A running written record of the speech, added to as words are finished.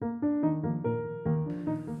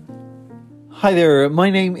Hi there,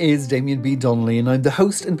 my name is Damien B. Donnelly and I'm the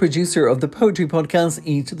host and producer of the poetry podcast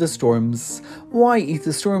Eat the Storms. Why Eat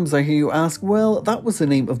the Storms, I hear you ask? Well, that was the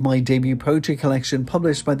name of my debut poetry collection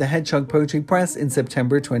published by the Hedgehog Poetry Press in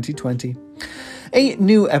September 2020. A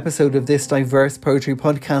new episode of this diverse poetry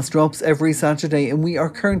podcast drops every Saturday, and we are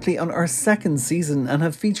currently on our second season and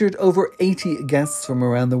have featured over 80 guests from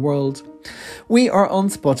around the world. We are on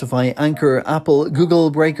Spotify, Anchor, Apple, Google,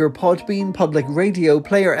 Breaker, Podbean, Public Radio,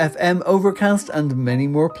 Player FM, Overcast and many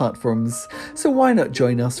more platforms. So why not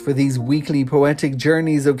join us for these weekly poetic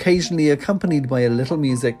journeys, occasionally accompanied by a little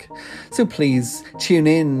music. So please tune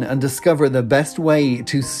in and discover the best way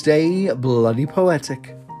to stay bloody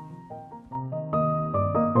poetic.